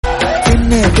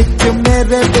बिच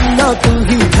मेरे दिलों तू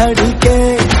ही धड़के,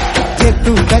 जे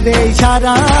तू करे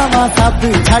इशारा वा सब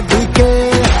छड़ के,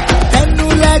 तेनू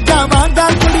ले जावांगा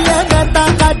कुड़िए मैं तां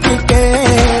कट के,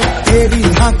 तेरी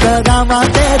हाँ करावां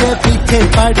तेरे पीछे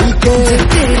पड़ के।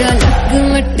 तेरा लक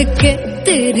मटके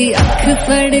तेरी अख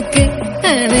फड़ के,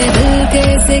 एवें दिल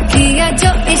कैसे किया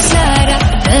जो इशारा,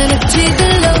 नच्ची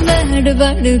दिलों में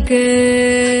बढ़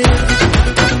के।